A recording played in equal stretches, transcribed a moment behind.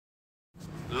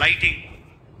Lighting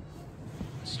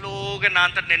స్లోగా నా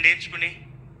అంతా నేను నేర్చుకుని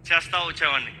చేస్తూ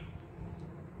వచ్చేవాడిని.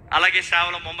 అలాగే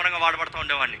సేవలో ముమ్మరంగా వాడబడుతూ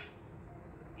ఉండేవాడిని.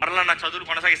 మరలా నా చదువులు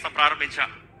కొనసాగిస్తాం ప్రారంభించా.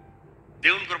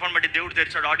 దేవుని కృపను బట్టి దేవుడు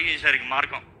తెరిచాడు ఆడియో ఇంజనీరింగ్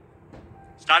మార్గం.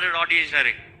 Started audio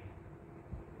engineering.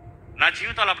 నా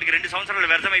జీవితాలు అప్పటికి 2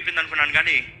 సంవత్సరాలు వ్యర్థం అయిపోయింది అనుకున్నాను,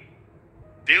 కానీ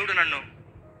దేవుడు నన్ను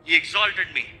ఈ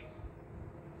ఎగ్జాల్టెడ్ మీ.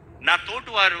 నా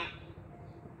తోటి వారు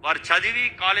చదివి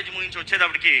కాలేజ్ ముగించి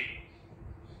వచ్చేటప్పటికి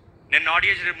నేను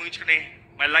ఆడియో ఇంజనీరింగ్ ముగించుకుని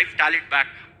మై లైఫ్ టాలెంట్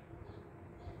బ్యాక్.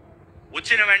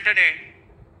 వచ్చిన వెంటనే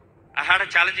I had a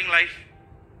challenging life.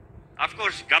 Of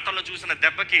course గతంలో చూసిన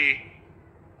దెబ్బకి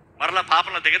మరలా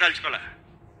పాపంలో దిగదలుచుకోలే.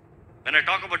 When I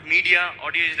talk about media,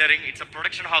 audio engineering, it's a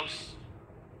production house.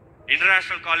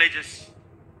 International colleges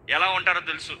ఎలా ఉంటారో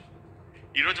తెలుసు.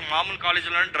 ఈరోజు మామూలు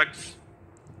కాలేజీలో డ్రగ్స్,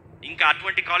 ఇంకా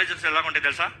అటువంటి కాలేజెస్ ఎలా ఉంటాయి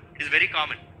తెలుసా? It is very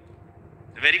common.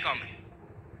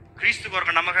 క్రీస్తు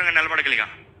కొరకు నమ్మకంగా నిలబడగలిగా.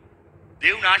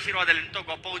 దేవుని ఆశీర్వాదాలు ఎంతో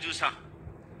గొప్పగా చూసా.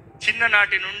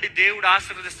 చిన్ననాటి నుండి దేవుడు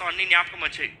ఆశీర్వదిస్తాం అన్ని జ్ఞాపకం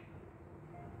వచ్చాయి.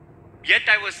 Yet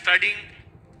I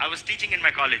was teaching in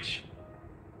my college.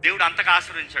 దేవుడు అంతగా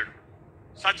ఆశీర్వదించాడు.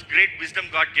 Such great wisdom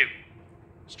God gave.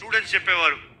 Students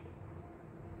చెప్పేవారు,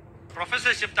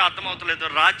 ప్రొఫెసర్స్ చెప్తే అర్థమవుతలేదు,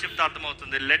 రాజ్ చెప్తే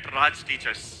అర్థమవుతుంది, let Raj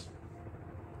teachers.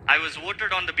 I was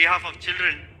voted on the behalf of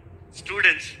children,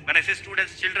 students. When I say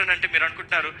students, children అంటే మీరు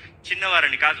అనుకుంటున్నారు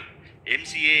చిన్నవారని కాదు.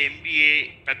 MCA, MBA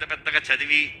పెద్దగా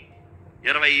చదివి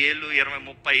 20 ఏళ్ళు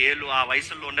 20-30 ఏళ్ళు ఆ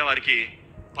వయసులో ఉండేవారికి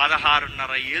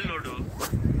 16.5 ఏళ్ళోడు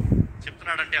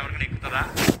చెప్తున్నాడంటే ఎవరికైనా ఎక్కుతుందా?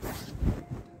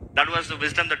 That was the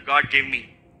wisdom that God gave me,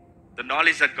 the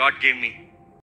knowledge that God gave me.